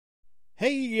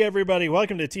Hey everybody,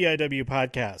 welcome to TIW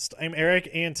Podcast. I'm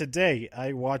Eric, and today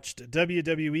I watched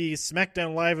WWE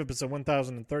SmackDown Live episode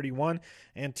 1031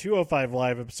 and 205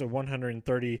 Live episode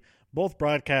 130, both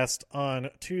broadcast on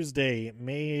Tuesday,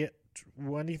 May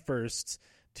 21st,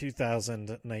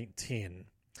 2019.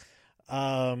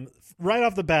 Right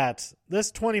off the bat,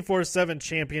 this 24/7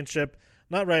 championship,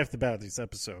 not right off the bat of this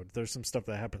episode, there's some stuff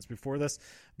that happens before this,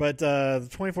 but the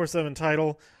 24/7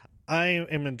 title, I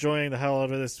am enjoying the hell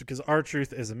out of this because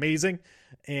R-Truth is amazing,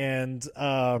 and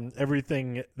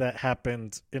everything that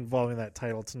happened involving that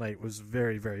title tonight was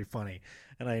very, very funny,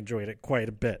 and I enjoyed it quite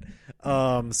a bit.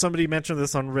 Somebody mentioned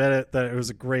this on Reddit that it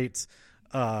was a great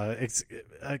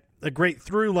great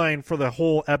through line for the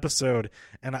whole episode,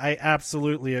 and I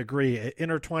absolutely agree. It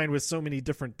intertwined with so many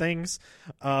different things,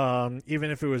 even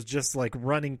if it was just like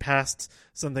running past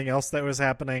something else that was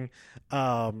happening.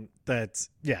 I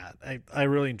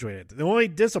really enjoyed it. The only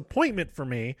disappointment for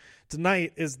me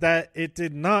tonight is that it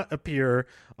did not appear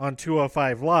on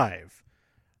 205 Live.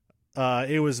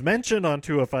 It was mentioned on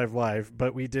 205 Live,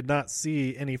 but we did not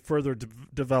see any further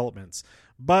developments.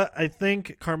 But I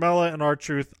think Carmella and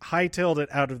R-Truth hightailed it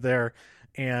out of there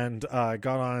and got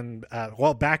on,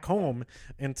 back home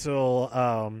until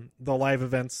the live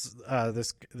events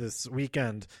this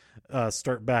weekend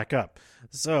start back up.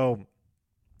 So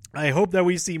I hope that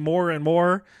we see more and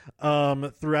more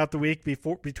throughout the week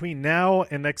between now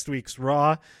and next week's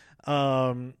Raw,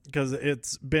 because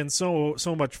it's been so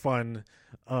much fun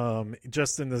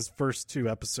just in this first two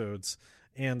episodes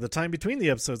and the time between the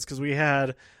episodes, because we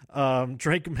had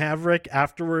Drake Maverick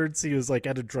afterwards. He was like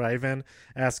at a drive-in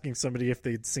asking somebody if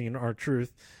they'd seen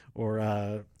R-Truth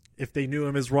or if they knew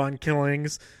him as Ron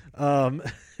Killings,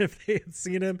 if they had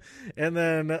seen him. And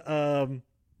then the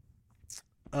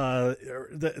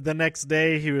next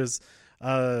day he was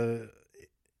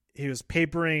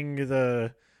papering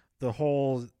the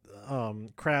whole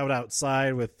crowd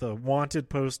outside with the wanted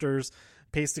posters,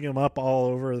 pasting them up all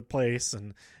over the place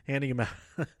and handing them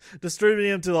out,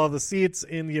 distributing them to all the seats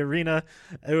in the arena.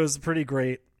 It was pretty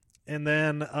great. And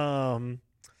then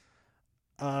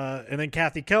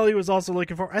Kathy Kelly was also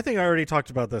looking for. I think I already talked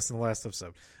about this in the last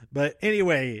episode, but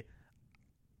anyway,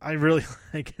 I really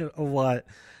like it a lot.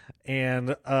 And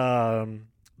the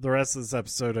rest of this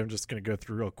episode, I'm just going to go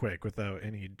through real quick without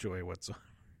any joy whatsoever.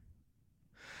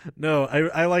 No,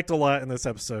 I liked a lot in this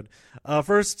episode.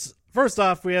 First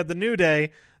off, we had the New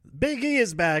Day. Big E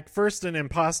is back. First, an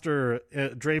imposter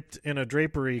draped in a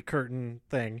drapery curtain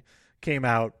thing came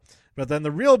out. But then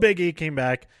the real Big E came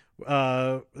back.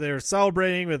 They were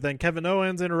celebrating, but then Kevin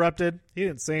Owens interrupted. He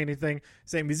didn't say anything.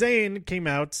 Sami Zayn came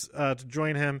out to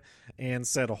join him and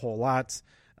said a whole lot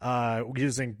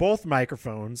using both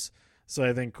microphones. So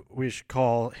I think we should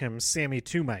call him Sammy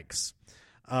Two Mics.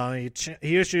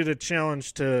 He issued a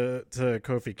challenge to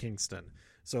Kofi Kingston.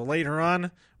 So later on,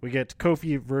 we get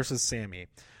Kofi versus Sammy.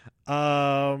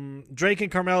 Drake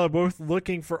and Carmella both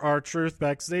looking for R-Truth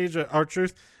backstage.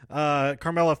 R-Truth,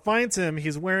 Carmella finds him.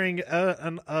 He's wearing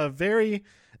a very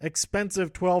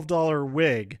expensive $12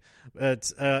 wig.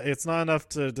 But it's not enough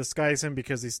to disguise him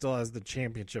because he still has the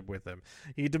championship with him.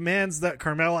 He demands that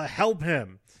Carmella help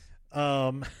him.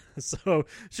 So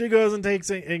she goes and takes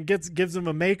it and gives him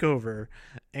a makeover,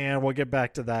 and we'll get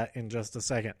back to that in just a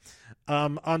second.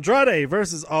 Andrade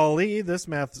versus Ali. This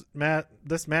match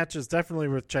is definitely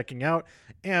worth checking out,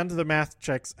 and the math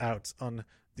checks out on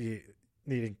the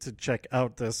needing to check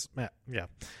out this match. Yeah.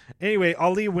 Anyway,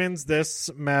 Ali wins this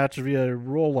match via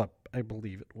roll up, I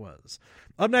believe it was.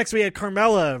 Up next, we had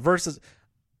Carmella versus.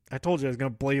 I told you I was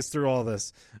going to blaze through all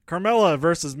this. Carmella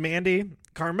versus Mandy.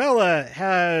 Carmella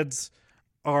had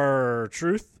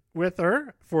R-Truth with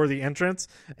her for the entrance,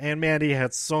 and Mandy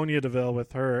had Sonya Deville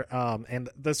with her. And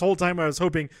this whole time I was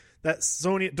hoping that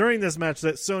during this match,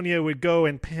 that Sonya would go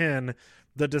and pin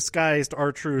the disguised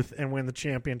R-Truth and win the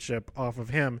championship off of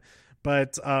him.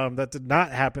 But that did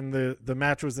not happen. The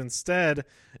match was instead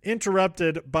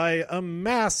interrupted by a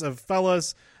mass of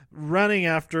fellas running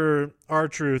after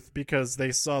R-Truth because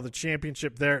they saw the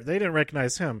championship there. They didn't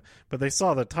recognize him, but they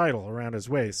saw the title around his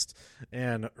waist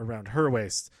and around her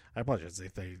waist. I apologize.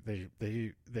 They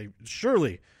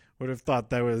surely would have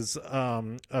thought that was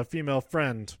a female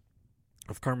friend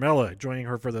of Carmella joining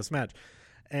her for this match.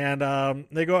 And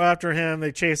they go after him.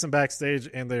 They chase him backstage,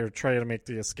 and they're trying to make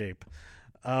the escape.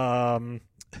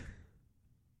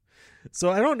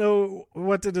 So I don't know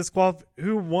what to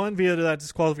who won via that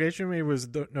disqualification. Maybe it was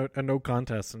a no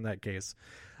contest in that case.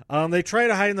 They try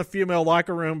to hide in the female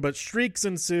locker room, but shrieks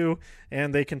ensue,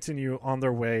 and they continue on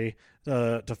their way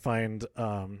to find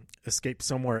escape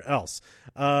somewhere else.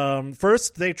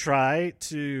 First, they try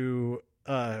to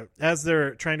as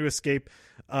they're trying to escape,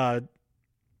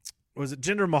 was it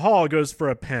Jinder Mahal goes for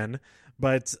a pin,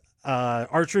 but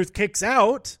R-Truth kicks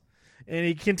out and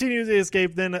he continues to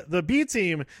escape. Then the B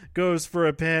team goes for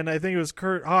a pin. I think it was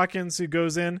Kurt Hawkins who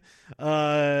goes in,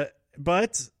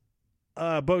 but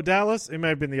Bo Dallas, it might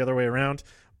have been the other way around,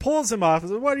 pulls him off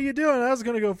and says, "What are you doing? I was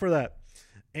going to go for that."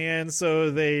 And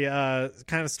so they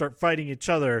kind of start fighting each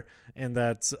other, and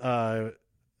that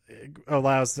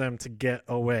allows them to get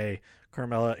away,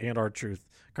 Carmella and R-Truth.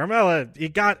 Carmella,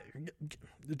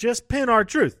 just pin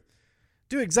R-Truth.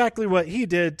 Do exactly what he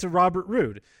did to Robert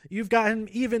Roode. You've gotten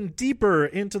even deeper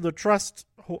into the trust.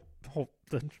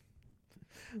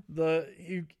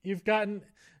 You've gotten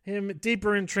him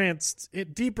deeper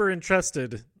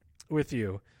entrusted with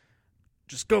you.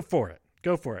 Just go for it.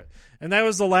 Go for it. And that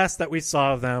was the last that we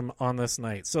saw of them on this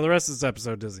night. So the rest of this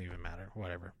episode doesn't even matter.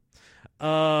 Whatever.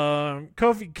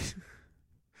 Kofi.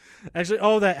 Actually,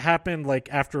 all that happened like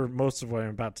after most of what I'm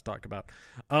about to talk about.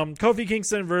 Kofi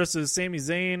Kingston versus Sami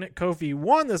Zayn. Kofi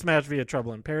won this match via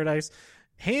Trouble in Paradise.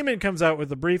 Heyman comes out with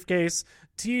the briefcase,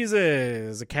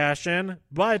 teases a cash-in,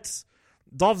 but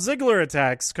Dolph Ziggler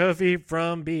attacks Kofi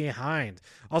from behind.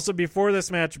 Also, before this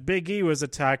match, Big E was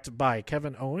attacked by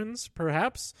Kevin Owens,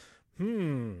 perhaps?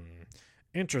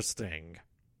 Interesting.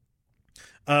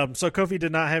 So Kofi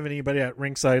did not have anybody at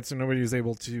ringside, so nobody was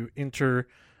able to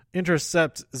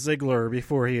intercept Ziggler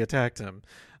before he attacked him.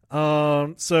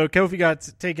 So Kofi got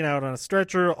taken out on a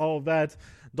stretcher, all of that.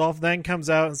 Dolph then comes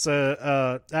out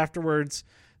and afterwards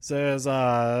says,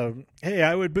 "Hey,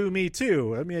 I would boo me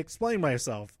too. Let me explain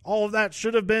myself. All of that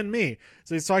should have been me."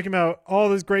 So he's talking about all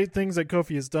these great things that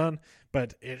Kofi has done,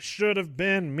 but it should have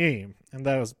been me. And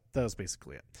that was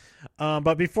basically it.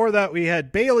 But before that, we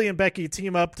had Bayley and Becky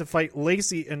team up to fight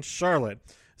Lacey and Charlotte.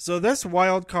 So this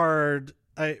wild card,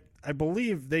 I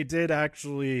believe they did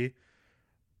actually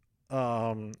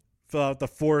fill out the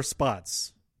 4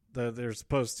 spots that they're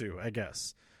supposed to, I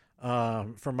guess,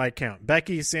 from my count.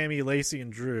 Becky, Sammy, Lacey,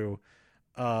 and Drew,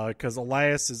 because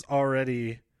Elias is part of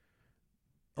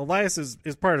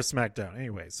SmackDown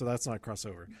anyway, so that's not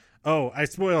crossover. Oh, I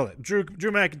spoiled it. Drew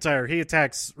McIntyre, he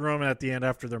attacks Roman at the end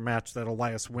after their match that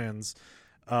Elias wins.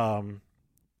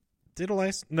 Did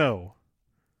Elias? No.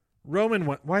 Roman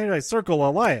won. Why did I circle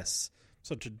Elias?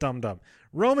 Such a dum-dum.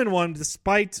 Roman won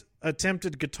despite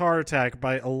attempted guitar attack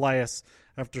by Elias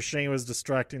after Shane was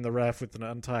distracting the ref with an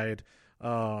untied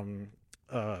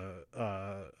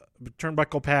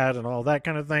turnbuckle pad and all that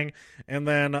kind of thing. And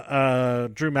then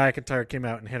Drew McIntyre came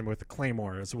out and hit him with a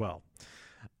Claymore as well.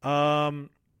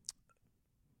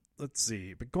 Let's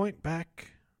see. But going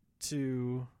back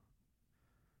to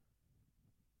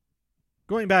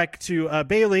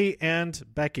Bayley and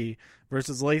Becky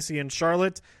versus Lacey and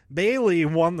Charlotte. Bayley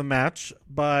won the match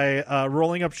by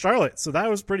rolling up Charlotte, so that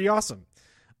was pretty awesome.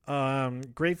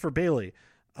 Great for Bayley.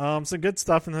 Some good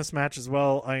stuff in this match as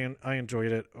well. I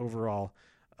enjoyed it overall.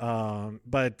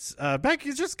 But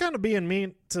Becky's just kind of being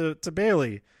mean to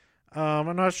Bayley.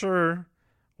 I'm not sure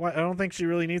why. I don't think she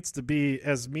really needs to be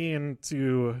as mean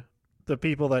to the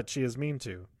people that she is mean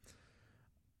to.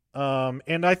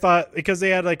 And I thought, because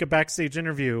they had like a backstage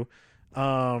interview,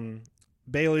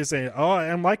 Bayley saying, "Oh,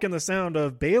 I'm liking the sound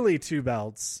of Bayley 2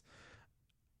 belts."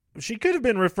 She could have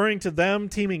been referring to them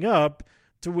teaming up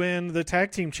to win the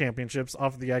tag team championships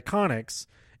off of the Iconics,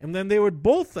 and then they would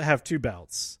both have 2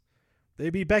 belts.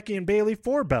 They'd be Becky and Bayley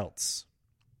 4 belts.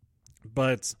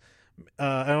 But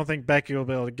I don't think Becky will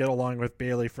be able to get along with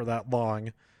Bayley for that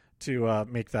long to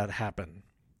make that happen.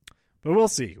 But we'll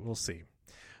see. We'll see.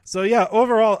 So yeah,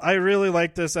 overall, I really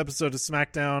like this episode of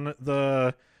SmackDown.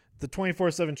 The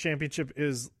 24/7 championship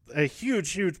is a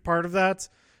huge, huge part of that.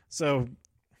 So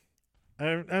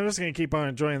I'm just going to keep on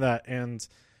enjoying that and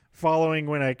following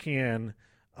when I can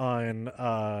on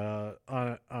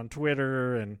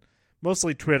Twitter, and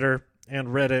mostly Twitter and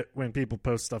Reddit when people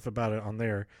post stuff about it on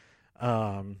there,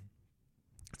 to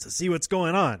see what's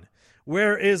going on.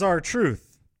 Where is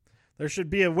R-Truth? There should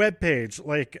be a webpage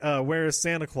like Where is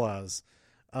Santa Claus?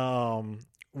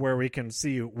 Where we can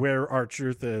see where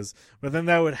R-Truth is, but then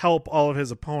that would help all of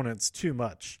his opponents too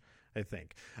much, I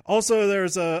think. Also,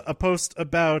 there's a post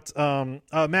about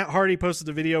Matt Hardy posted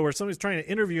a video where somebody's trying to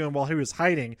interview him while he was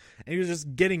hiding, and he was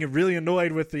just getting really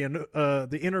annoyed with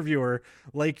the interviewer.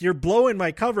 Like, "You're blowing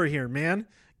my cover here, man.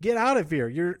 Get out of here.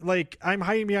 You're like, I'm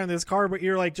hiding behind this car, but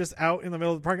you're like just out in the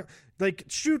middle of the parking lot. Like,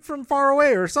 shoot from far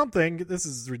away or something. This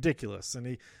is ridiculous."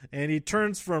 And he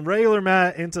turns from regular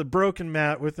Matt into broken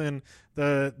Matt within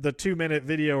the 2-minute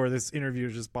video where this interview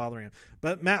is just bothering him.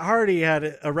 But Matt Hardy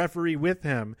had a referee with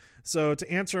him. So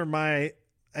to answer I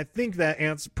think that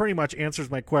pretty much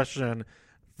answers my question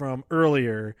from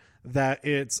earlier, that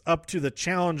it's up to the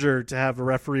challenger to have a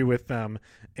referee with them,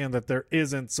 and that there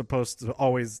isn't going to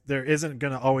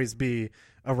always be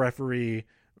a referee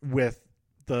with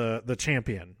the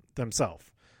champion themselves.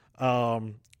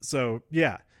 So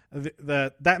yeah,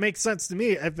 that makes sense to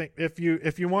me. I think if you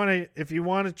want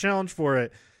to challenge for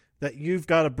it, that you've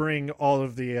got to bring all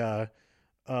of the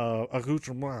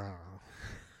accoutrement.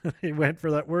 He went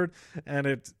for that word, and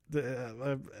I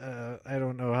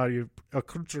don't know how you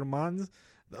accoutrements,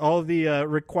 all the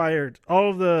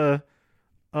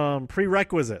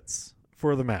prerequisites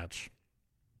for the match.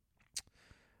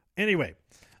 Anyway,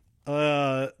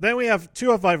 then we have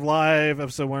 205 Live,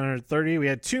 episode 130. We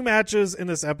had 2 matches in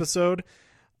this episode.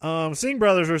 Singh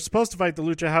Brothers were supposed to fight the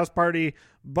Lucha House Party,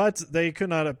 but they could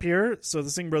not appear, so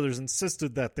the Singh Brothers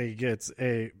insisted that they get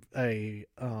a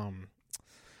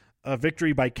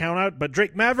victory by countout. But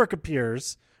Drake Maverick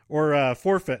appears, or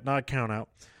forfeit, not countout.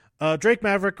 Drake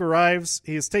Maverick arrives.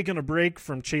 He has taken a break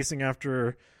from chasing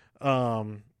after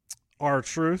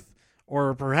R-Truth,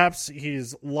 or perhaps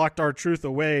he's locked R-Truth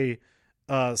away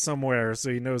somewhere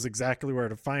so he knows exactly where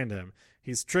to find him.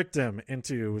 He's tricked him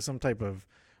into some type of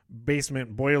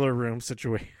basement boiler room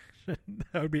situation.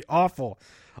 That would be awful.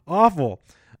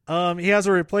 He has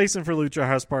a replacement for Lucha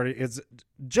House Party. It's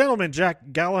Gentleman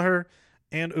Jack Gallagher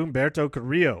and Humberto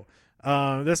Carrillo.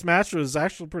 This match was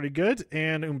actually pretty good,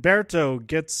 and Humberto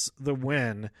gets the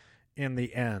win in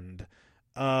the end.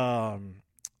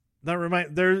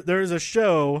 There's a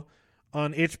show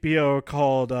on HBO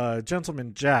called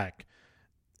Gentleman Jack.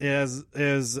 It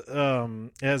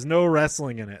has no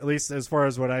wrestling in it, at least as far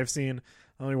as what I've seen.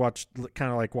 I only watched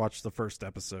the first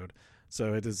episode,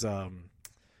 so it is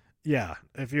yeah.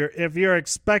 If you're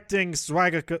expecting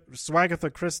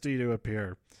Swagatha Christie to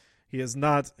appear, he is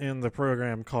not in the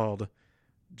program called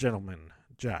Gentleman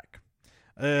Jack.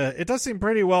 It does seem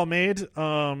pretty well made.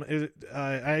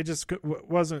 I just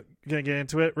wasn't gonna get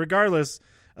into it, regardless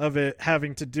of it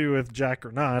having to do with Jack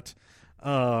or not.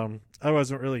 I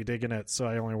wasn't really digging it, so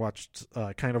I only watched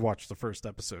the first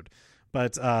episode.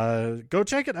 But go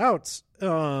check it out.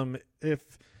 If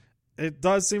it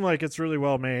does seem like it's really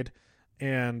well made,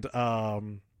 and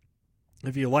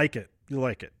if you like it, you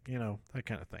like it. You know, that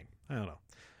kind of thing. I don't know.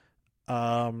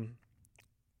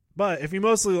 But if you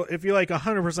like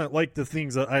 100% like the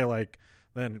things that I like,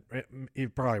 then you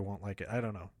probably won't like it. I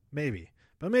don't know. Maybe.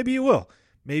 But maybe you will.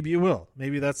 Maybe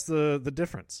that's the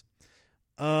difference.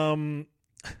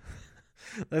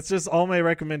 That's just all my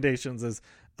recommendations is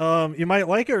you might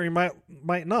like it or you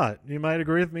might not. You might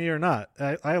agree with me or not.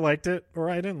 I liked it or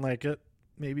I didn't like it.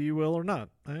 Maybe you will or not.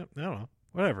 I don't know.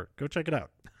 Whatever. Go check it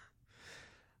out.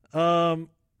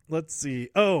 Let's see.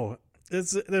 Oh,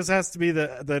 this has to be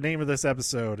the name of this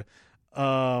episode.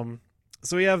 So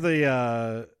we have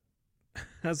the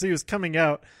as he was coming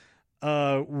out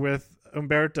with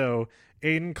Humberto,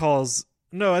 Aiden calls.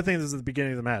 No, I think this is the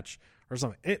beginning of the match or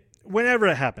something. Whenever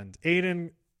it happened,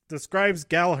 Aiden describes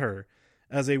Gallagher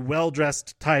as a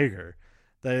well-dressed tiger.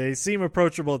 They seem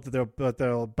approachable, but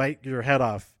they'll bite your head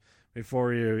off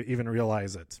before you even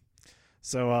realize it.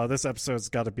 So this episode's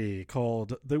got to be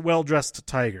called The Well-Dressed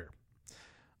Tiger.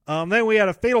 Then we had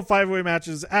a Fatal 5-Way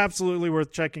matches, absolutely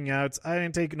worth checking out. I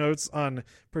didn't take notes on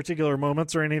particular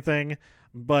moments or anything,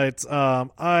 but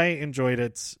I enjoyed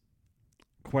it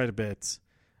quite a bit.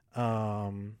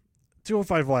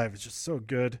 205 Live is just so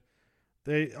good.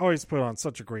 They always put on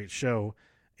such a great show,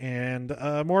 and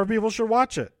more people should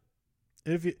watch it.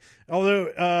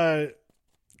 Although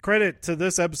credit to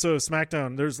this episode of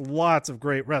SmackDown, there's lots of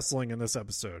great wrestling in this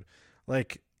episode.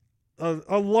 Like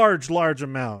a large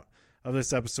amount of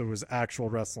this episode was actual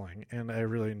wrestling, and I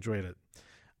really enjoyed it.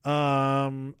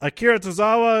 Akira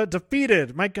Tozawa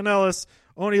defeated Mike Kanellis,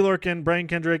 Oni Lorcan, Brian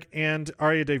Kendrick, and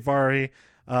Arya Daivari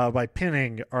by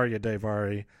pinning Arya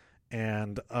Daivari.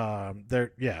 And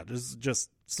there's just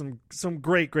some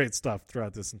great stuff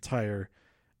throughout this entire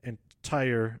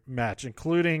match,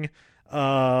 including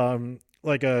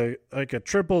like a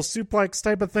triple suplex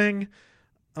type of thing.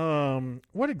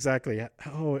 What exactly?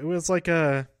 Oh, it was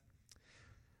a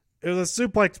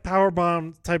suplex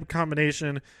powerbomb type of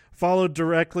combination, followed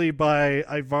directly by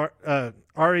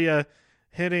Arya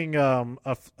hitting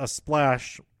a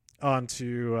splash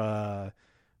onto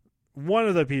one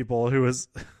of the people who was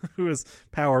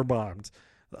power bombed.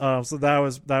 So that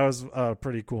was a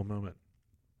pretty cool moment.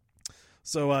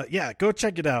 So go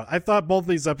check it out. I thought both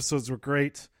these episodes were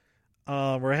great.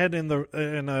 We're heading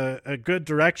in a good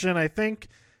direction, I think.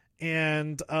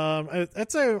 And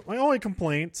I'd say my only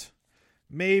complaint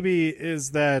maybe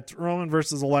is that Roman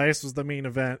versus Elias was the main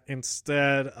event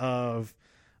instead of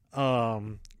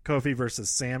Kofi versus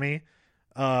Sammy.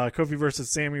 Kofi versus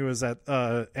Sammy was at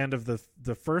end of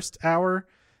the first hour,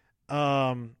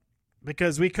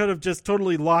 because we could have just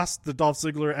totally lost the Dolph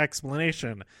Ziggler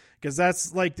explanation, because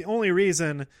that's like the only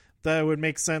reason that it would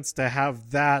make sense to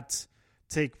have that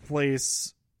take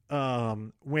place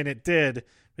when it did,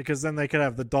 because then they could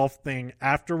have the Dolph thing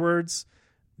afterwards.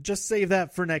 Just save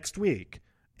that for next week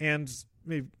and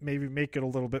maybe make it a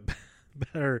little bit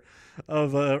better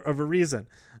of a reason.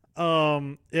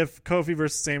 If Kofi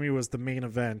versus Sammy was the main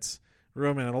event,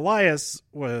 Roman and Elias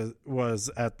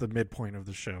was at the midpoint of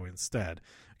the show instead,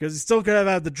 because he still could have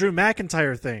had the Drew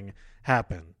McIntyre thing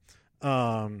happen,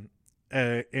 and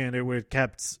it would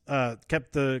kept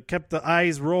the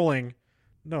eyes rolling.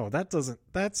 No, that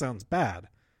sounds bad.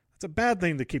 It's a bad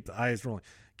thing to keep the eyes rolling.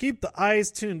 Keep the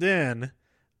eyes tuned in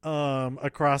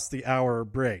across the hour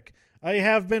break. I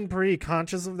have been pretty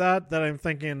conscious of that I'm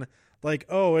thinking like,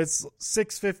 oh, it's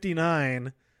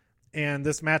 6:59 and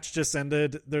this match just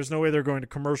ended. There's no way they're going to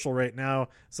commercial right now.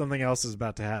 Something else is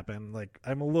about to happen. Like,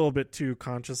 I'm a little bit too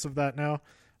conscious of that now,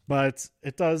 but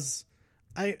it does.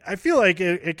 I feel like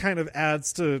it kind of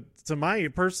adds to my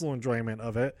personal enjoyment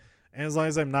of it. And as long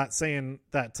as I'm not saying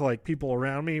that to like people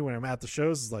around me when I'm at the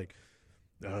shows, it's like,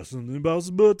 something about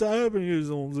to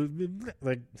happen,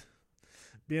 like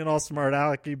being all smart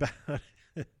alecky about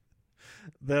it.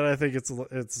 Then I think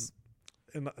it's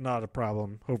not a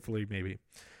problem. Hopefully, maybe.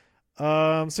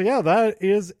 So yeah, that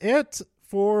is it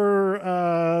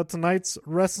for tonight's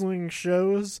wrestling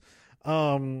shows.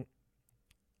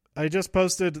 I just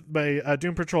posted my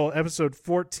Doom Patrol episode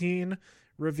 14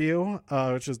 review,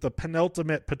 which is the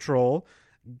penultimate patrol.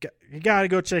 You gotta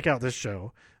go check out this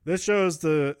show. This show is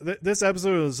this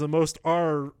episode is the most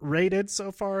R-rated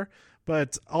so far,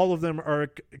 but all of them are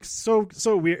so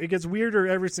weird. It gets weirder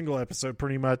every single episode,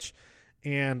 pretty much,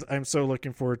 and I'm so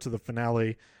looking forward to the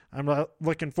finale. I'm not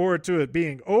looking forward to it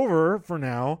being over for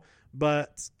now,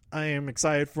 but I am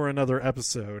excited for another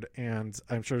episode, and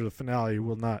I'm sure the finale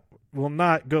will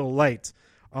not go light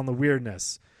on the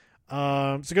weirdness.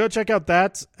 So go check out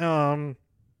that.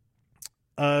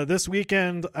 This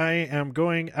weekend I am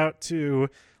going out to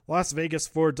Las Vegas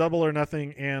for Double or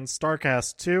Nothing and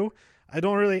StarCast 2. I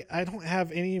don't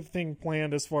have anything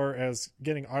planned as far as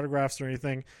getting autographs or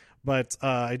anything, but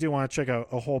I do want to check out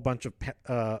a whole bunch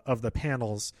of the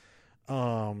panels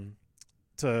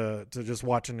to just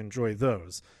watch and enjoy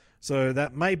those. So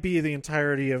that might be the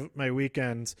entirety of my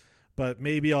weekend, but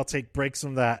maybe I'll take breaks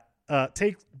from that.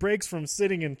 Take breaks from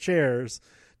sitting in chairs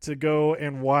to go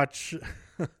and watch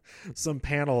some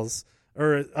panels,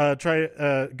 or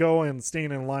go and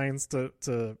stand in lines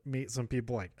to meet some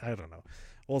people. Like, I don't know,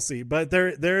 we'll see. But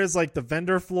there is like the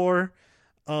vendor floor,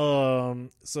 so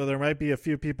there might be a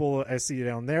few people I see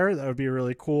down there. That would be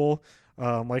really cool.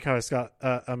 Like how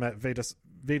I'm at Vegas.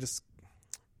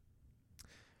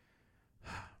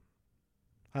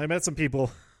 I met some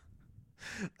people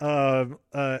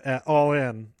at All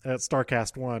In at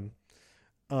StarCast 1.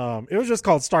 It was just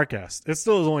called StarCast. It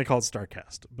still is only called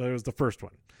StarCast, but it was the first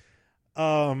one.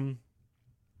 So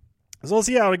we'll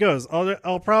see how it goes.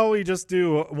 I'll probably just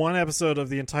do one episode of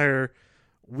the entire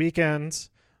weekend,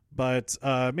 but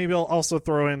maybe I'll also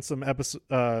throw in some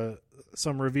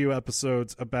review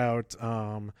episodes about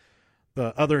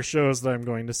the other shows that I'm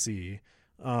going to see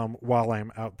while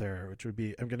I'm out there, which would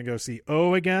be, I'm going to go see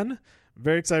O again.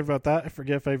 Very excited about that. I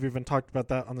forget if I've even talked about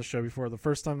that on the show before. The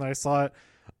first time that I saw it,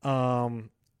 I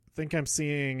think I'm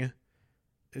seeing,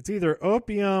 it's either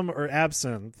Opium or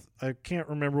Absinthe. I can't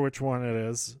remember which one it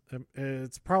is.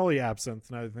 It's probably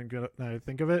Absinthe now I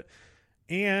think of it.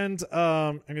 And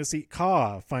I'm going to see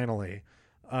Ka finally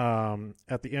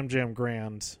at the MGM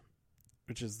Grand,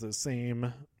 which is the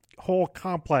same whole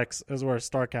complex as where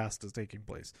StarCast is taking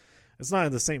place. It's not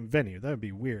in the same venue. That would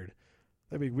be weird.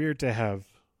 That'd be weird to have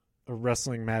a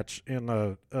wrestling match in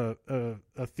a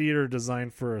theater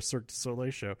designed for a Cirque du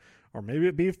Soleil show. Or maybe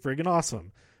it'd be friggin'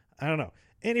 awesome. I don't know.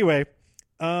 Anyway,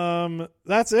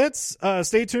 that's it.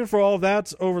 Stay tuned for all of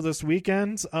that over this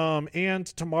weekend. And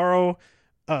tomorrow,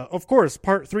 of course,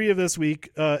 part 3 of this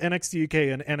week, NXT UK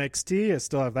and NXT. I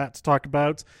still have that to talk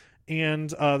about.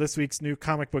 And this week's new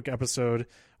comic book episode,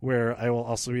 where I will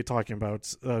also be talking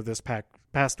about this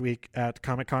past week at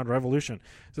Comic-Con Revolution.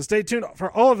 So stay tuned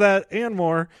for all of that and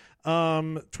more.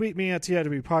 Tweet me at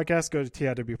TIW Podcast. Go to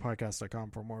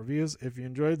TIWpodcast.com for more reviews. If you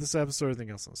enjoyed this episode or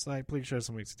anything else on the site, please share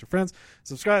some links with your friends.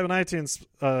 Subscribe on iTunes,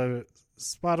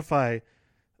 Spotify,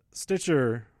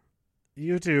 Stitcher,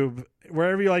 YouTube,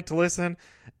 wherever you like to listen.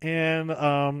 And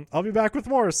I'll be back with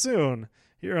more soon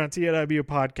here on TIW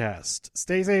Podcast.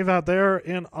 Stay safe out there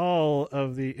in all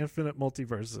of the infinite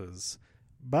multiverses.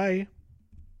 Bye.